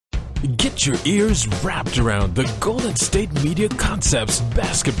Get your ears wrapped around the Golden State Media Concepts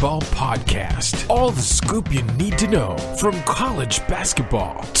Basketball Podcast. All the scoop you need to know from college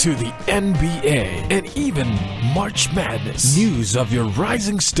basketball to the NBA and even March Madness. News of your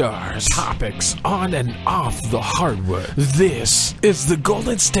rising stars. Topics on and off the hardwood. This is the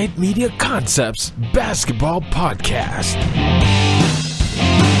Golden State Media Concepts Basketball Podcast.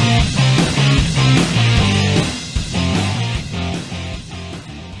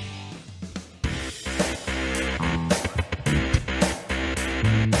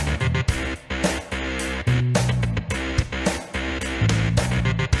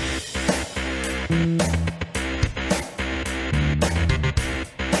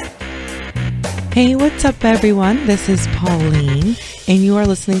 Hey, what's up everyone? This is Pauline and you are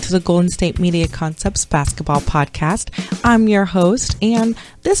listening to the Golden State Media Concepts Basketball Podcast. I'm your host and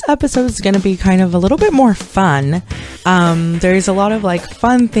this episode is going to be kind of a little bit more fun. There's a lot of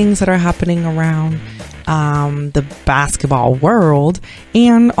fun things that are happening around the basketball world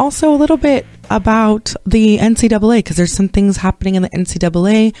and also a little bit about the NCAA because there's some things happening in the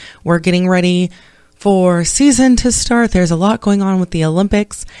NCAA. We're getting ready for season to start. There's a lot going on with the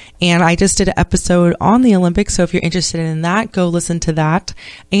Olympics and I just did an episode on the Olympics. So if you're interested in that, go listen to that.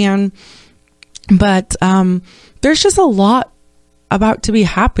 But there's just a lot about to be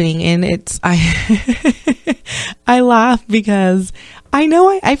happening and I laugh because I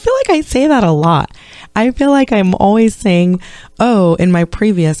feel like I say that a lot. I feel like I'm always saying, oh, in my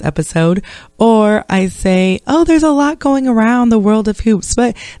previous episode, or I say, oh, there's a lot going around the world of hoops,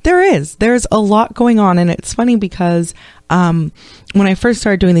 but there's a lot going on. And it's funny because, when I first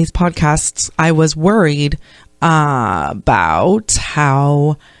started doing these podcasts, I was worried, about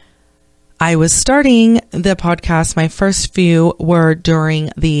how I was starting the podcast. My first few were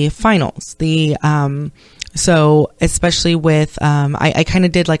during the finals, so especially with, I kind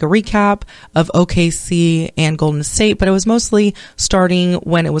of did a recap of OKC and Golden State, but it was mostly starting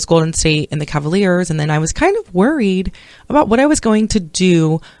when it was Golden State and the Cavaliers. And then I was kind of worried about what I was going to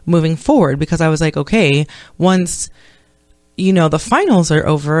do moving forward because I was like, okay, once, the finals are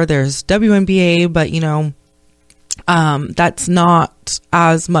over, there's WNBA, but that's not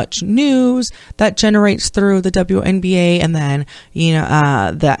as much news that generates through the WNBA. And then,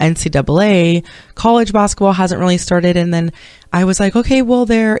 the NCAA college basketball hasn't really started. And then I was like, okay, well,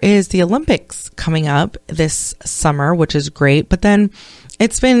 there is the Olympics coming up this summer, which is great. But then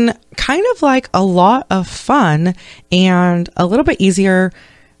it's been kind of a lot of fun and a little bit easier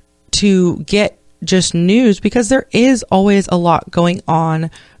to get just news because there is always a lot going on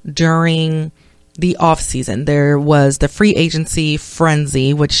during the off season. There was the free agency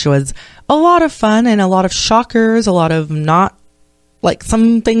frenzy, which was a lot of fun and a lot of shockers, a lot of not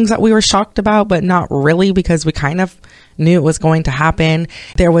some things that we were shocked about, but not really because we kind of knew it was going to happen.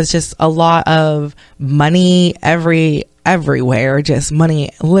 There was just a lot of money everywhere, just money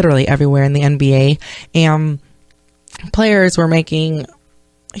literally everywhere in the NBA. And players were making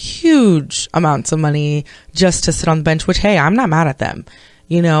huge amounts of money just to sit on the bench, which, hey, I'm not mad at them.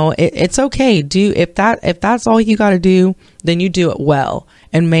 It's okay. If that's all you got to do, then you do it well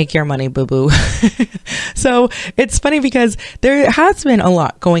and make your money, boo boo. So it's funny because there has been a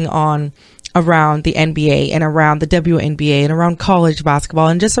lot going on around the NBA and around the WNBA and around college basketball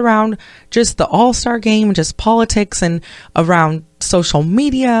and just around just the All-Star game and just politics and around social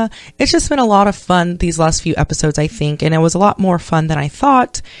media. It's just been a lot of fun these last few episodes, I think. And it was a lot more fun than I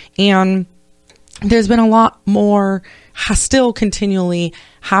thought. And there's been a lot more still continually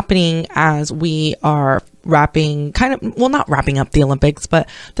happening as we are not wrapping up the Olympics, but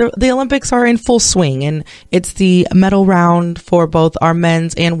the Olympics are in full swing and it's the medal round for both our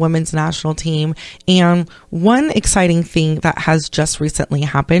men's and women's national team. And one exciting thing that has just recently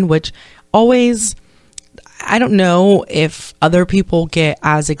happened, which always, I don't know if other people get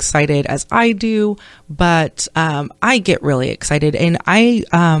as excited as I do, but I get really excited. And I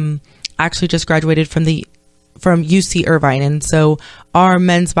actually just graduated from UC Irvine. And so our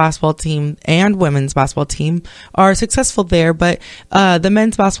men's basketball team and women's basketball team are successful there. But the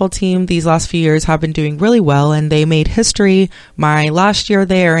men's basketball team these last few years have been doing really well and they made history my last year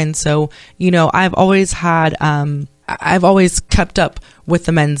there. And so, I've always kept up with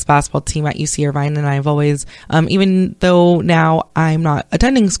the men's basketball team at UC Irvine. And I've always, even though now I'm not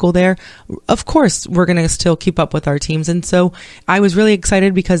attending school there, of course, we're going to still keep up with our teams. And so I was really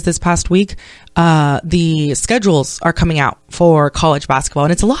excited because this past week, the schedules are coming out for college basketball,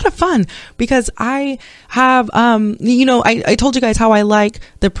 and it's a lot of fun because I have, I told you guys how I like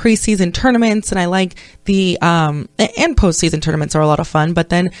the preseason tournaments, and I like the, and postseason tournaments are a lot of fun. But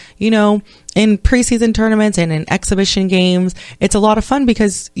then, in preseason tournaments and in exhibition games, it's a lot of fun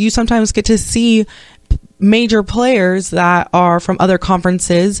because you sometimes get to see major players that are from other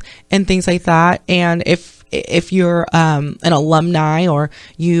conferences and things like that. And if you're an alumni or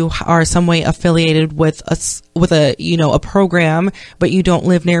you are some way affiliated with a program, but you don't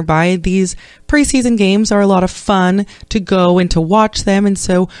live nearby, these preseason games are a lot of fun to go and to watch them. And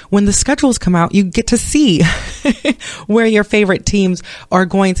so when the schedules come out, you get to see where your favorite teams are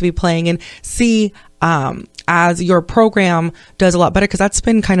going to be playing and see as your program does a lot better, because that's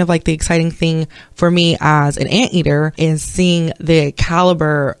been kind of like the exciting thing for me as an anteater, is seeing the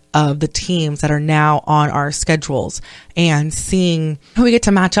caliber of the teams that are now on our schedules and seeing who we get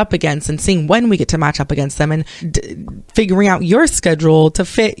to match up against and seeing when we get to match up against them and figuring out your schedule to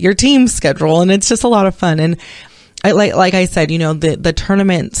fit your team's schedule. And it's just a lot of fun. And like I said, the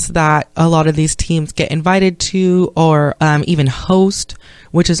tournaments that a lot of these teams get invited to or even host,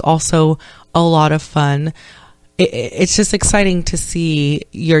 which is also a lot of fun. It's just exciting to see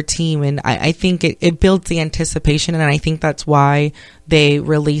your team, and I think it builds the anticipation, and I think that's why they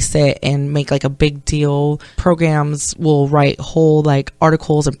release it and make like a big deal. Programs will write whole like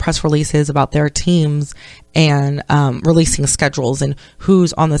articles and press releases about their teams and releasing schedules and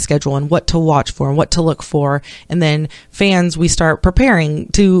who's on the schedule and what to watch for and what to look for. And then fans, we start preparing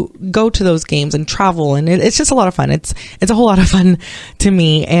to go to those games and travel, and it's just a lot of fun. It's a whole lot of fun to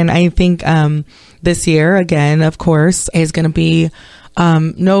me, and I think this year, again, of course, is going to be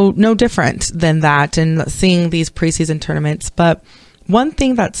no different than that, and seeing these preseason tournaments. But one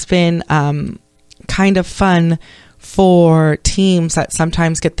thing that's been kind of fun for teams that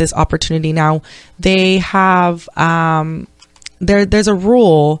sometimes get this opportunity now, they have there's a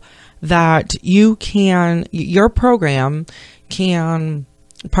rule that your program can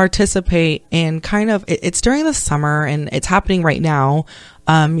participate in kind of, it's during the summer and it's happening right now,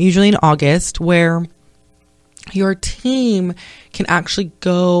 usually in August, where your team can actually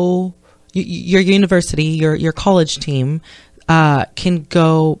go, your university, your college team can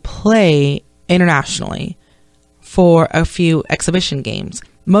go play internationally for a few exhibition games.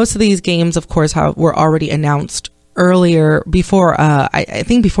 Most of these games, of course, were already announced earlier, before I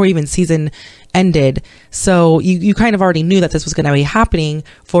think before even season ended. So you kind of already knew that this was going to be happening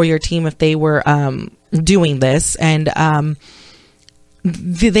for your team if they were doing this. And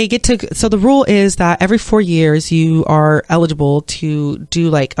they get to, so the rule is that every 4 years you are eligible to do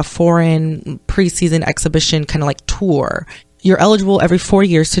like a foreign preseason exhibition kind of like tour. You're eligible every 4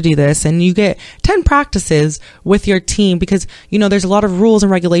 years to do this, and you get 10 practices with your team because, there's a lot of rules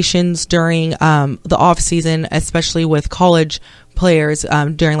and regulations during the off season, especially with college players,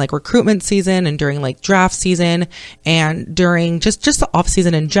 during like recruitment season and during like draft season and during just the off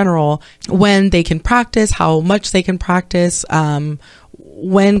season in general, when they can practice, how much they can practice,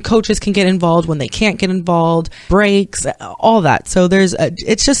 when coaches can get involved, when they can't get involved, breaks, all that. So there's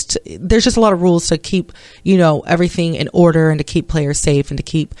just a lot of rules to keep, everything in order and to keep players safe and to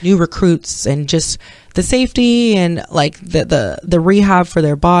keep new recruits and just the safety and like the rehab for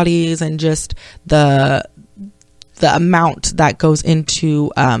their bodies and just the amount that goes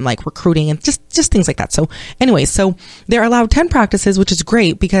into like recruiting and just things like that. So anyway, so they're allowed 10 practices, which is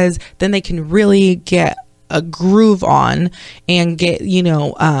great because then they can really get a groove on and get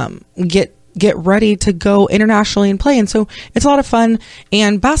ready to go internationally and play. And so it's a lot of fun,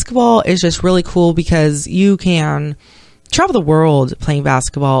 and basketball is just really cool because you can travel the world playing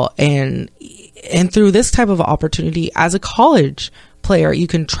basketball, and through this type of opportunity as a college player, you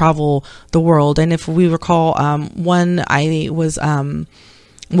can travel the world. And if we recall, one I was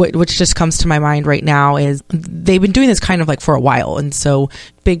which just comes to my mind right now is they've been doing this kind of like for a while. And so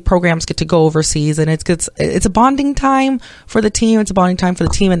big programs get to go overseas, and it's a bonding time for the team. It's a bonding time for the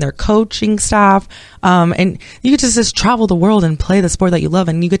team and their coaching staff. And you get to just travel the world and play the sport that you love.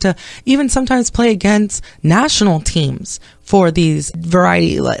 And you get to even sometimes play against national teams for these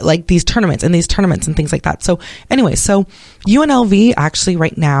variety, like these tournaments and things like that. So anyway, so UNLV actually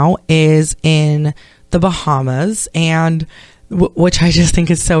right now is in the Bahamas, and which I just think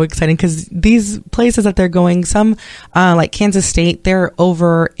is so exciting because these places that they're going, some like Kansas State, they're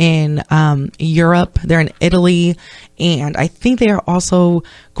over in Europe, they're in Italy, and I think they are also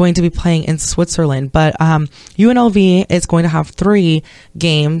going to be playing in Switzerland. But UNLV is going to have 3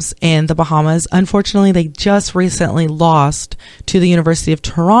 games in the Bahamas. Unfortunately, they just recently lost to the University of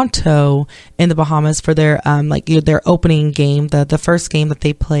Toronto in the Bahamas for their their opening game, the first game that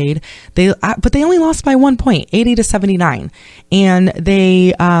they played. But they only lost by 1 point, 80-79, and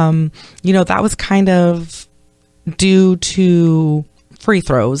they that was kind of due to free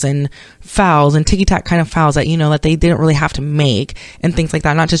throws and fouls and ticky-tack kind of fouls that that they didn't really have to make and things like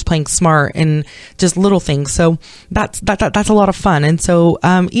that, not just playing smart and just little things. So that's a lot of fun. And so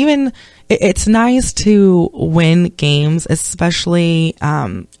even it's nice to win games, especially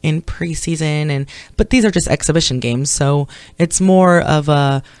in preseason, but these are just exhibition games, so it's more of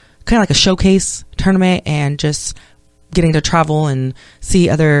a kind of like a showcase tournament and just getting to travel and see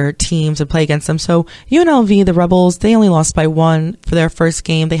other teams and play against them. So UNLV, the Rebels, they only lost by 1 for their first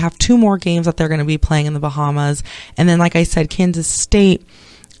game. They have 2 more games that they're going to be playing in the Bahamas. And then, like I said, Kansas State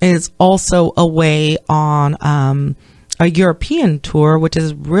is also away on a European tour, which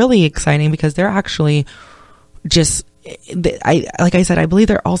is really exciting because they're actually just, like I said, I believe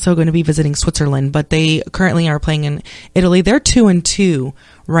they're also going to be visiting Switzerland, but they currently are playing in Italy. They're 2-2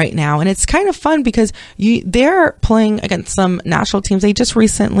 right now, and it's kind of fun because they're playing against some national teams. They just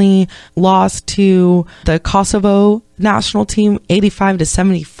recently lost to the Kosovo national team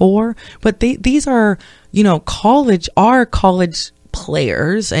 85-74, but these are college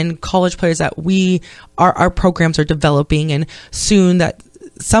players and college players that our programs are developing, and soon that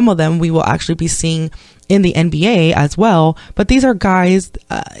some of them we will actually be seeing in the NBA as well. But these are guys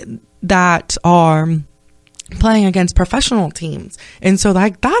that are playing against professional teams. And so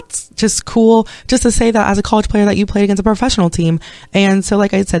that's just cool just to say that as a college player that you played against a professional team. And so,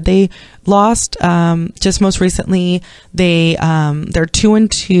 like I said, they lost just most recently. They're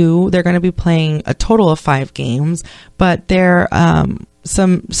 2-2. They're going to be playing a total of 5 games, but they're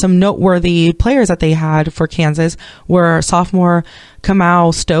some noteworthy players that they had for Kansas were sophomore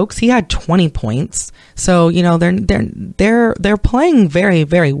Kamau Stokes. He had 20 points. So, they're playing very,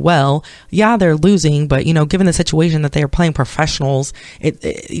 very well. Yeah, they're losing, but given the situation that they are playing professionals,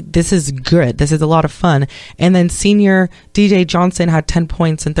 this is good. This is a lot of fun. And then senior DJ Johnson had 10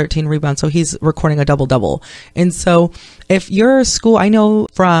 points and 13 rebounds. So he's recording a double-double. And so if your school, I know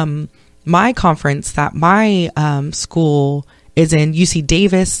from my conference that my school is in, UC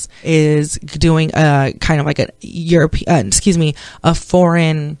Davis is doing a kind of like a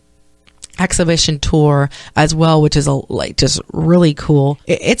foreign exhibition tour as well, which is just really cool.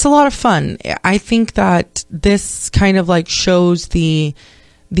 It's a lot of fun. I think that this kind of shows the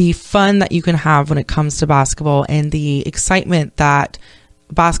fun that you can have when it comes to basketball and the excitement that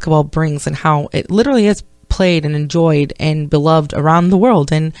basketball brings and how it literally is played and enjoyed and beloved around the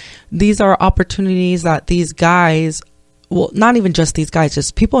world. And these are opportunities that these guys, well, not even just these guys,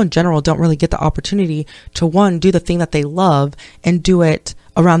 just people in general don't really get the opportunity to do the thing that they love and do it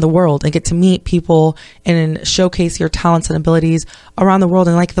around the world and get to meet people and showcase your talents and abilities around the world.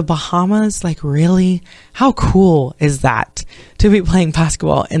 And the Bahamas, really, how cool is that to be playing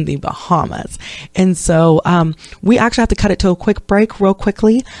basketball in the Bahamas? And so we actually have to cut it to a quick break real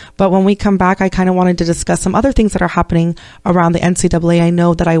quickly. But when we come back, I kind of wanted to discuss some other things that are happening around the NCAA. I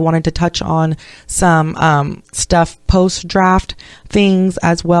know that I wanted to touch on some stuff post-draft things,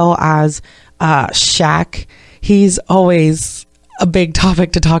 as well as Shaq. He's always a big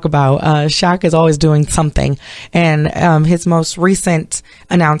topic to talk about. Shaq is always doing something, and his most recent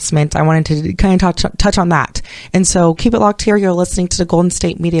announcement, I wanted to kind of touch on that. And so keep it locked here. You're listening to the Golden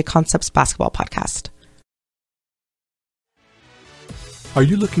State Media Concepts Basketball Podcast. Are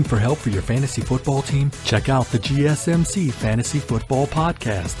you looking for help for your fantasy football team? Check out the GSMC Fantasy Football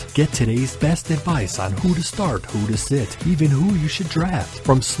Podcast. Get today's best advice on who to start, who to sit, even who you should draft.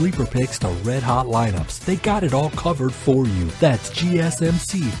 From sleeper picks to red hot lineups, they got it all covered for you. That's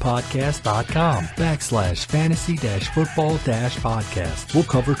GSMCpodcast.com/fantasy-football-podcast. We'll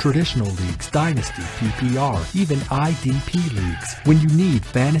cover traditional leagues, dynasty, PPR, even IDP leagues. When you need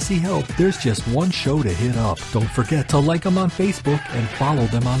fantasy help, there's just one show to hit up. Don't forget to like them on Facebook and follow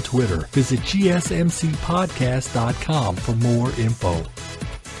them on Twitter. Visit GSMCpodcast.com for more info.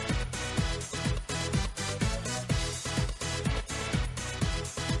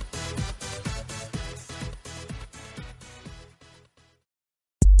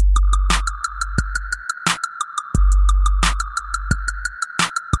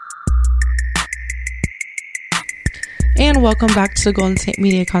 And welcome back to the Golden State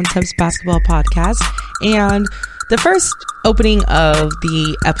Media Concepts Basketball Podcast. And the first opening of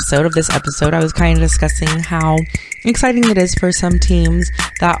this episode, I was kind of discussing how exciting it is for some teams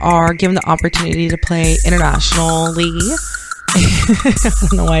that are given the opportunity to play internationally. I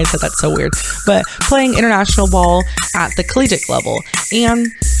don't know why I said that so weird, but playing international ball at the collegiate level. And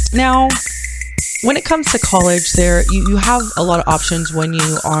now, when it comes to college, you have a lot of options when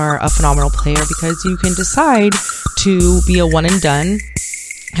you are a phenomenal player, because you can decide to be a one and done,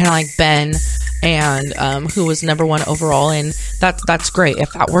 kind of like Ben, and who was number 1 overall, and that's great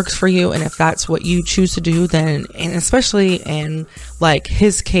if that works for you, and if that's what you choose to do, then, and especially in like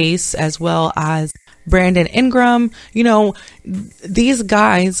his case, as well as Brandon Ingram, these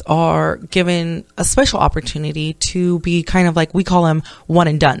guys are given a special opportunity to be kind of like, we call them one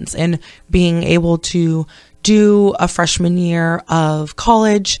and dones, and being able to do a freshman year of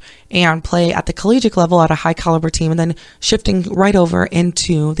college and play at the collegiate level at a high caliber team, and then shifting right over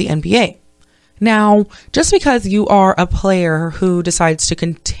into the NBA. Now, just because you are a player who decides to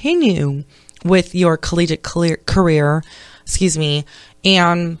continue with your collegiate career,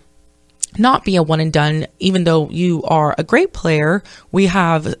 and not be a one and done, even though you are a great player, we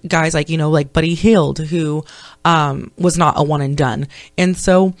have guys like, like Buddy Hield, who was not a one and done. And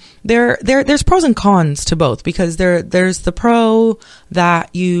so there's pros and cons to both, because there's the pro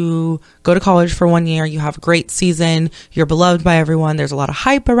that you go to college for 1 year, you have a great season, you're beloved by everyone, there's a lot of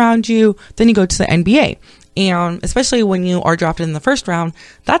hype around you, then you go to the NBA. And especially when you are drafted in the first round,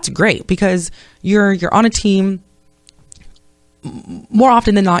 that's great, because you're on a team. More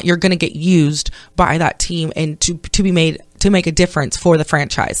often than not, you're going to get used by that team and to be made to make a difference for the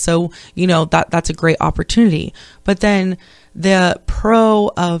franchise. So, that's a great opportunity. But then the pro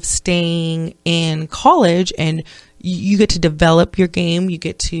of staying in college, and you get to develop your game, you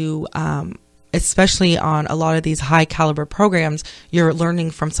get to, especially on a lot of these high caliber programs, you're learning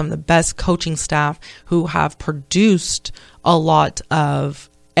from some of the best coaching staff who have produced a lot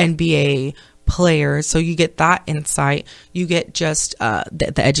of NBA players. So you get that insight, you get just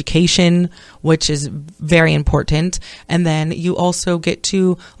the education, which is very important, and then you also get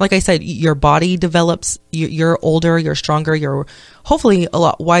to, like I said, your body develops, you're older, you're stronger, you're hopefully a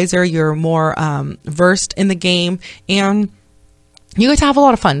lot wiser, you're more versed in the game, and you get to have a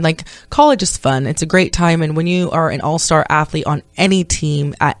lot of fun. Like, college is fun, it's a great time, and when you are an all-star athlete on any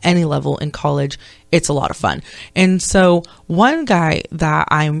team at any level in college, it's a lot of fun. And so one guy that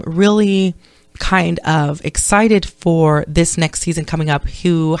I'm really kind of excited for this next season coming up,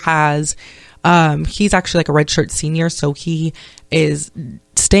 who has he's actually like a redshirt senior, so he is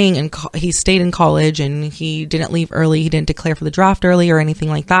he stayed in college, and he didn't leave early, he didn't declare for the draft early or anything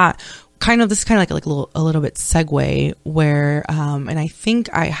like that. This is kind of like a little bit segue where and I think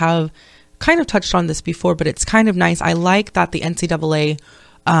I have kind of touched on this before, but it's kind of nice. I like that the NCAA,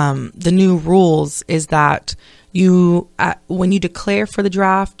 the new rules is that when you declare for the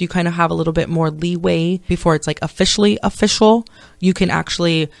draft, you kind of have a little bit more leeway before it's like officially official. You can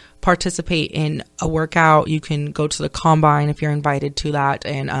actually participate in a workout. You can go to the combine if you're invited to that.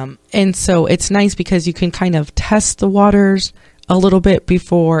 And so it's nice because you can kind of test the waters a little bit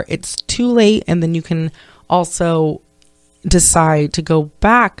before it's too late. And then you can also decide to go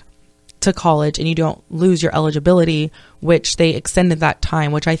back to college and you don't lose your eligibility, which they extended that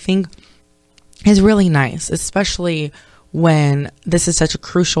time, which I think is really nice, especially when this is such a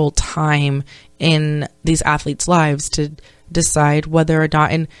crucial time in these athletes' lives to decide whether or not,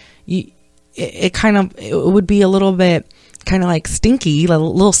 and it would be a little bit kind of like stinky, a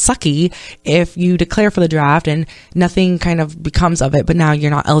little sucky if you declare for the draft and nothing kind of becomes of it, but now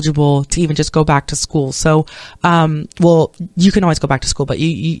you're not eligible to even just go back to school. So, well, you can always go back to school, but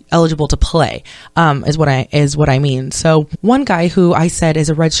you eligible to play, is what I mean. So one guy who I said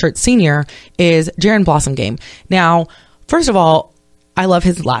is a redshirt senior is Jaron Blossom Game. Now, first of all, I love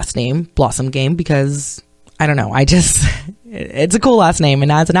his last name, Blossom Game, because I don't know, it's a cool last name.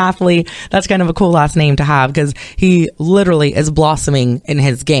 And as an athlete, that's kind of a cool last name to have because he literally is blossoming in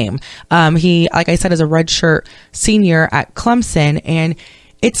his game. He, like I said, is a redshirt senior at Clemson. And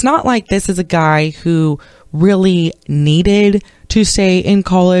it's not like this is a guy who really needed to stay in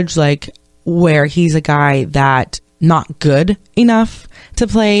college, like where he's a guy that not good enough to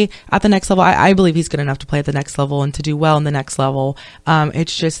play at the next level. I believe he's good enough to play at the next level and to do well in the next level.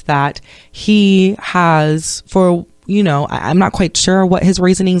 It's just that he has, I'm not quite sure what his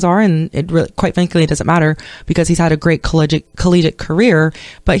reasonings are, and it really, quite frankly, it doesn't matter because he's had a great collegiate career,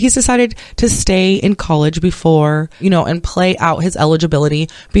 but he's decided to stay in college before, and play out his eligibility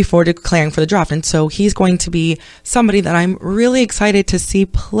before declaring for the draft. And so he's going to be somebody that I'm really excited to see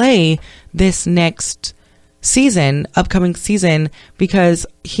play this next upcoming season, because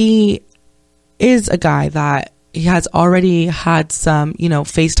he is a guy that he has already had some,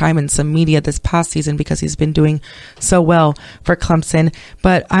 FaceTime and some media this past season because he's been doing so well for Clemson.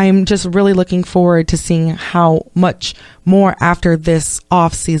 But I'm just really looking forward to seeing how much more after this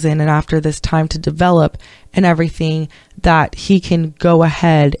off season and after this time to develop and everything that he can go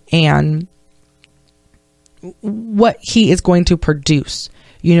ahead and what he is going to produce.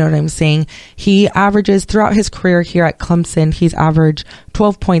 You know what I'm saying? He averages throughout his career here at Clemson, he's averaged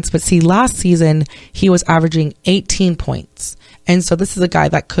 12 points. But see, last season, he was averaging 18 points. And so this is a guy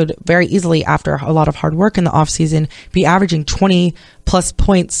that could very easily, after a lot of hard work in the offseason, be averaging 20 plus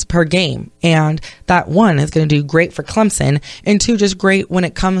points per game. And that, one, is going to do great for Clemson. And two, just great when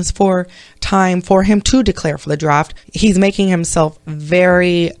it comes for time for him to declare for the draft. He's making himself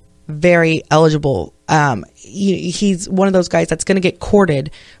very, very eligible. He's one of those guys that's going to get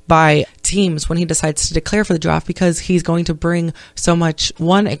courted by teams when he decides to declare for the draft, because he's going to bring so much,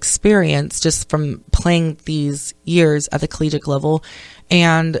 one, experience just from playing these years at the collegiate level,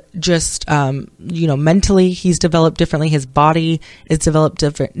 and just mentally he's developed differently. His body is developed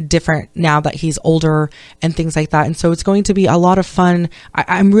different now that he's older and things like that. And so it's going to be a lot of fun.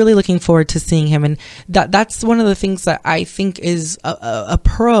 I'm really looking forward to seeing him, and that's one of the things that I think is a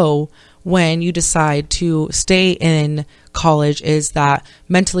pro when you decide to stay in college, is that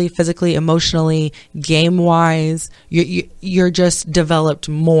mentally, physically, emotionally, game wise, you're just developed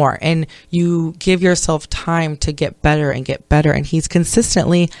more, and you give yourself time to get better. And he's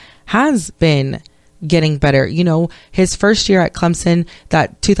consistently has been getting better. His first year at Clemson,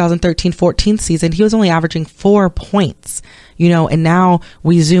 that 2013-14 season, he was only averaging 4 points, and now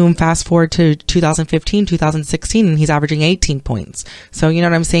we fast forward to 2015, 2016, and he's averaging 18 points. So, you know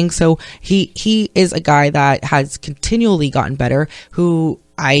what I'm saying? So he is a guy that has continually gotten better, who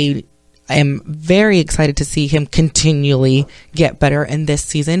I am very excited to see him continually get better in this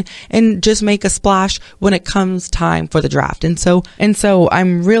season and just make a splash when it comes time for the draft. And so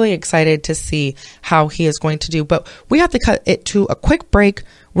I'm really excited to see how he is going to do. But we have to cut it to a quick break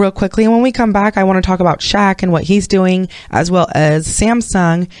real quickly. And when we come back, I want to talk about Shaq and what he's doing, as well as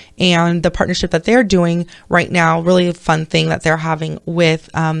Samsung and the partnership that they're doing right now. Really a fun thing that they're having with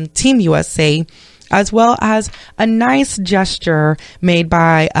Team USA, as well as a nice gesture made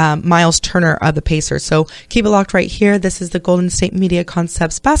by Miles Turner of the Pacers. So keep it locked right here. This is the Golden State Media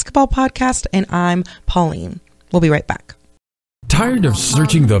Concepts Basketball Podcast, and I'm Pauline. We'll be right back. Tired of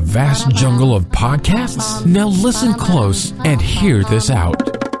searching the vast jungle of podcasts? Now listen close and hear this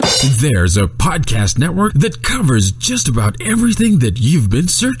out. There's a podcast network that covers just about everything that you've been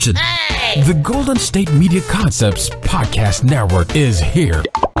searching. Hey! The Golden State Media Concepts Podcast Network is here.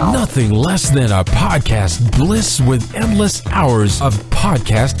 Nothing less than a podcast bliss with endless hours of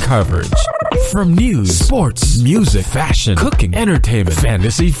podcast coverage. From news, sports, music, fashion, cooking, entertainment,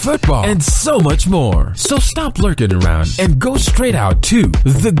 fantasy, football, and so much more. So stop lurking around and go straight out to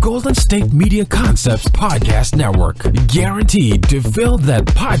the Golden State Media Concepts Podcast Network. Guaranteed to fill that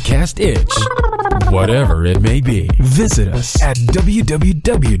podcast itch. Whatever it may be. Visit us at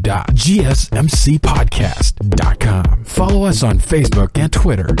www.gsmcpodcast.com. Follow us on Facebook and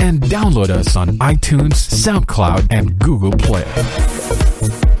Twitter, and download us on iTunes, SoundCloud, and Google Play.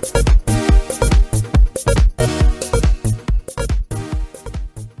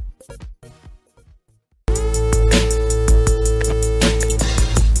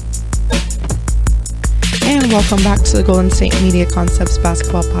 And welcome back to the Golden State Media Concepts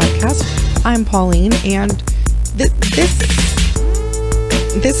Basketball Podcast. I'm Pauline, and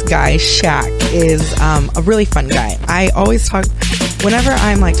this guy, Shaq, is a really fun guy. I always talk, whenever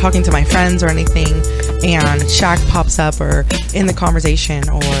I'm like talking to my friends or anything, and Shaq pops up or in the conversation,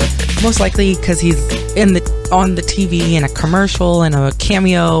 or most likely because he's on the TV in a commercial and a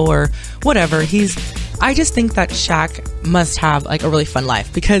cameo or whatever. I just think that Shaq must have like a really fun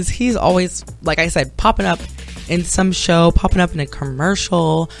life, because he's always, like I said, popping up in some show, popping up in a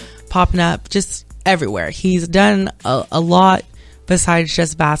commercial, popping up just everywhere. He's done a lot besides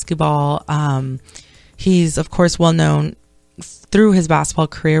just basketball. He's of course well known through his basketball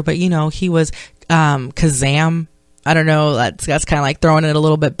career, but he was Kazam. I don't know, that's kind of like throwing it a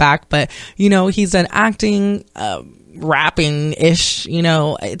little bit back, but he's done acting, rapping ish.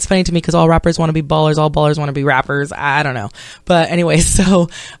 It's funny to me because all rappers want to be ballers, all ballers want to be rappers. I don't know, but anyway, so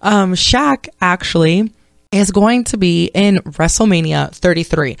Shaq actually is going to be in Wrestlemania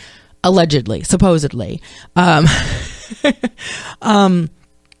 33, allegedly, supposedly. I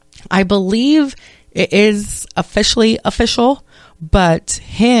believe it is officially official, but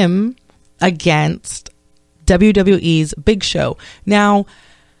him against WWE's Big Show. Now,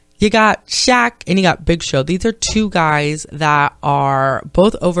 you got Shaq and you got Big Show. These are two guys that are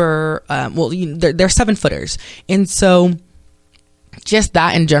both over, they're 7-footers. And so just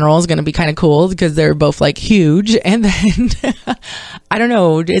that in general is going to be kind of cool because they're both like huge. And then I don't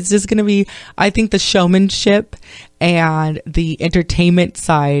know, it's just going to be, I think the showmanship and the entertainment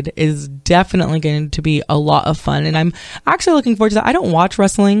side is definitely going to be a lot of fun. And I'm actually looking forward to that. I don't watch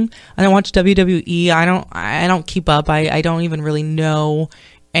wrestling. I don't watch WWE. I don't keep up. I don't even really know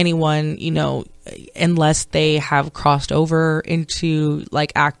anyone, unless they have crossed over into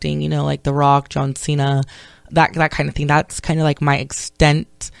like acting, like The Rock, John Cena, that kind of thing. That's kind of like my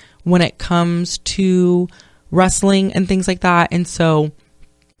extent when it comes to wrestling and things like that. And so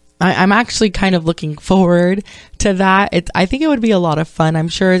I'm actually kind of looking forward to that. I think it would be a lot of fun. I'm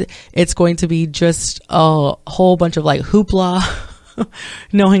sure it's going to be just a whole bunch of like hoopla.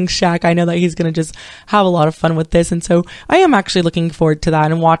 Knowing Shaq, I know that he's going to just have a lot of fun with this. And so I am actually looking forward to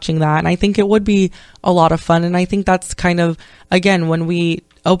that and watching that. And I think it would be a lot of fun. And I think that's kind of, again, when we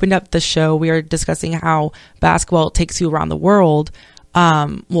opened up the show, we are discussing how basketball takes you around the world.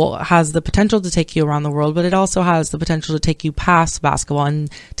 It has the potential to take you around the world, but it also has the potential to take you past basketball and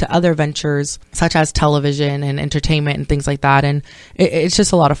to other ventures such as television and entertainment and things like that. And it's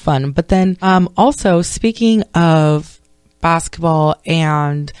just a lot of fun. But then also, speaking of basketball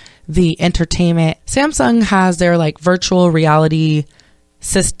and the entertainment, Samsung has their like virtual reality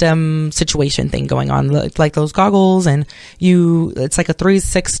system situation thing going on, like those goggles, and it's like a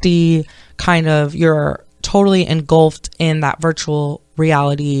 360 kind of, you're totally engulfed in that virtual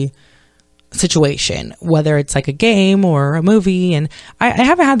reality situation, whether it's like a game or a movie. And I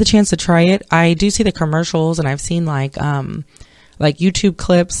haven't had the chance to try it. I do see the commercials, and I've seen like YouTube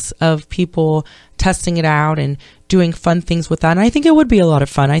clips of people testing it out and doing fun things with that. And I think it would be a lot of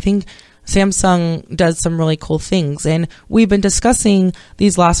fun. I think Samsung does some really cool things. And we've been discussing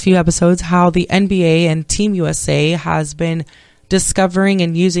these last few episodes how the NBA and Team USA has been discovering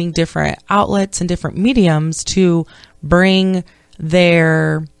and using different outlets and different mediums to bring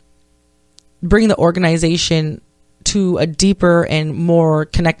the organization to a deeper and more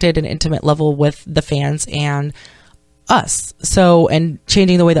connected and intimate level with the fans and us. So, and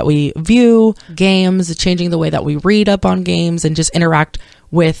changing the way that we view games, changing the way that we read up on games and just interact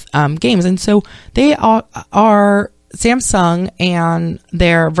with games. And so they are Samsung and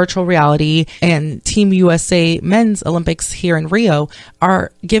their virtual reality and Team USA men's Olympics here in Rio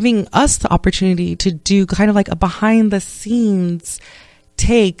are giving us the opportunity to do kind of like a behind the scenes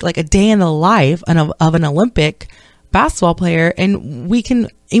take, like a day in the life of an Olympic basketball player, and we can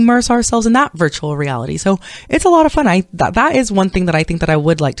immerse ourselves in that virtual reality. So it's a lot of fun. That is one thing that I think that I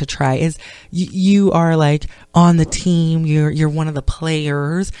would like to try is you are like on the team, you're one of the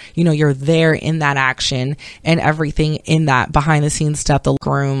players, you're there in that action and everything in that behind the scenes stuff, the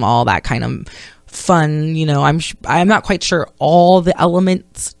room, all that kind of fun. I'm not quite sure all the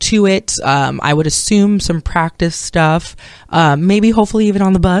elements to it. I would assume some practice stuff, maybe hopefully even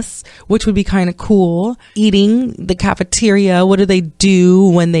on the bus, which would be kind of cool. Eating the cafeteria, what do they do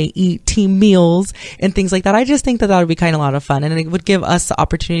when they eat team meals and things like that. I just think that would be kind of a lot of fun, and it would give us the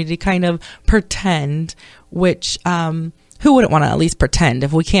opportunity to kind of pretend, which who wouldn't want to at least pretend?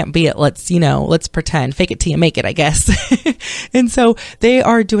 If we can't be it, let's pretend, fake it till you make it, I guess. And so they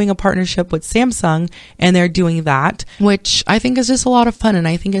are doing a partnership with Samsung, and they're doing that, which I think is just a lot of fun. And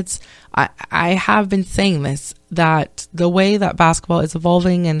I think I have been saying this, that the way that basketball is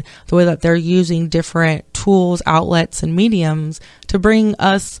evolving and the way that they're using different tools, outlets, and mediums to bring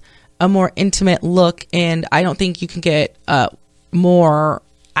us a more intimate look. And I don't think you can get more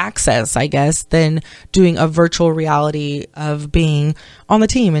access, I guess, than doing a virtual reality of being on the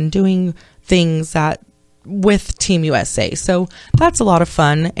team and doing things that with Team USA. So that's a lot of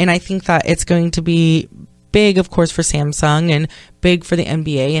fun. And I think that it's going to be big, of course, for Samsung and big for the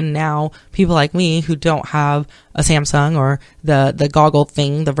NBA. And now people like me who don't have a Samsung or the goggle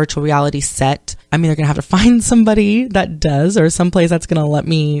thing, the virtual reality set, they're going to have to find somebody that does, or someplace that's going to let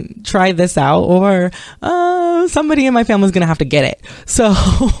me try this out, or somebody in my family is going to have to get it. So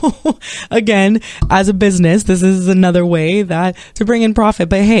again, as a business, this is another way to bring in profit.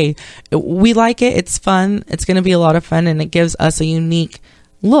 But hey, we like it. It's fun. It's going to be a lot of fun, and it gives us a unique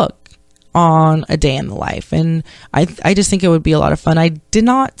look on a day in the life. And I just think it would be a lot of fun. I did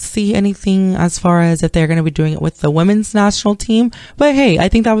not see anything as far as if they're going to be doing it with the women's national team, but hey, I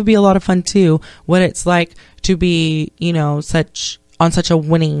think that would be a lot of fun too, what it's like to be, on such a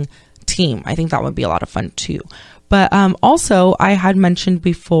winning team. I think that would be a lot of fun too. But also, I had mentioned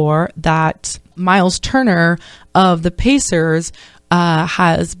before that Miles Turner of the Pacers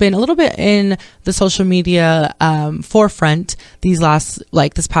has been a little bit in the social media forefront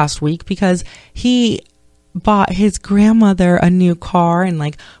this past week, because he bought his grandmother a new car and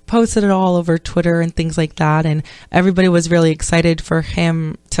like posted it all over Twitter and things like that, and everybody was really excited for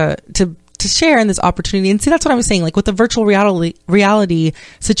him to share in this opportunity. And see, that's what I was saying, like with the virtual reality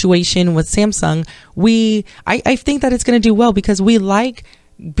situation with Samsung, I think that it's going to do well, because we like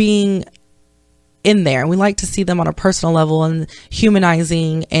being in there. We like to see them on a personal level and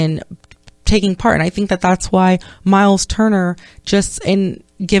humanizing and taking part. And I think that that's why Miles Turner, just in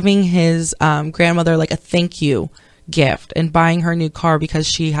giving his grandmother like a thank you gift and buying her new car, because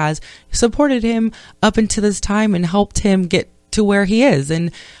she has supported him up until this time and helped him get to where he is.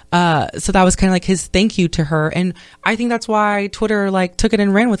 And so that was kind of like his thank you to her. And I think that's why Twitter like took it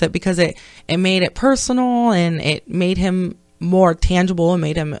and ran with it, because it made it personal and it made him more tangible and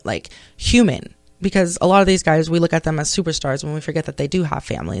made him like human. Because a lot of these guys, we look at them as superstars when we forget that they do have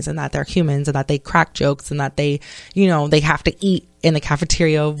families and that they're humans and that they crack jokes and that they, they have to eat in the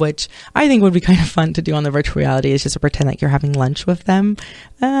cafeteria, which I think would be kind of fun to do on the virtual reality, is just to pretend like you're having lunch with them.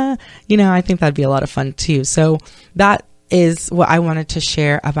 I think that'd be a lot of fun too. So that is what I wanted to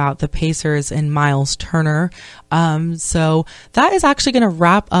share about the Pacers and Miles Turner. So that is actually going to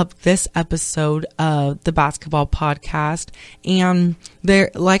wrap up this episode of the basketball podcast. And there,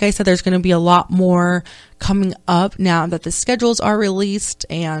 like I said, there's going to be a lot more coming up now that the schedules are released,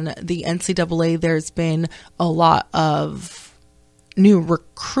 and the NCAA, there's been a lot of new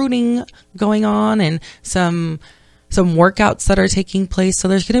recruiting going on and some workouts that are taking place. So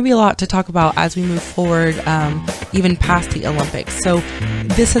there's going to be a lot to talk about as we move forward, even past the Olympics. So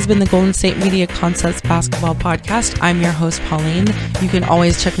this has been the Golden State Media Concepts Basketball Podcast. I'm your host, Pauline. You can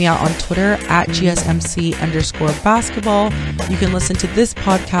always check me out on Twitter at GSMC_basketball. You can listen to this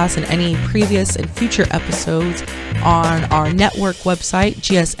podcast and any previous and future episodes on our network website,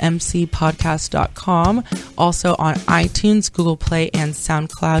 gsmcpodcast.com. Also on iTunes, Google Play, and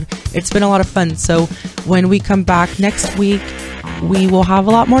SoundCloud. It's been a lot of fun. So when we come back next week, we will have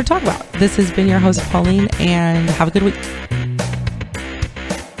a lot more to talk about. This has been your host, Pauline, and have a good week.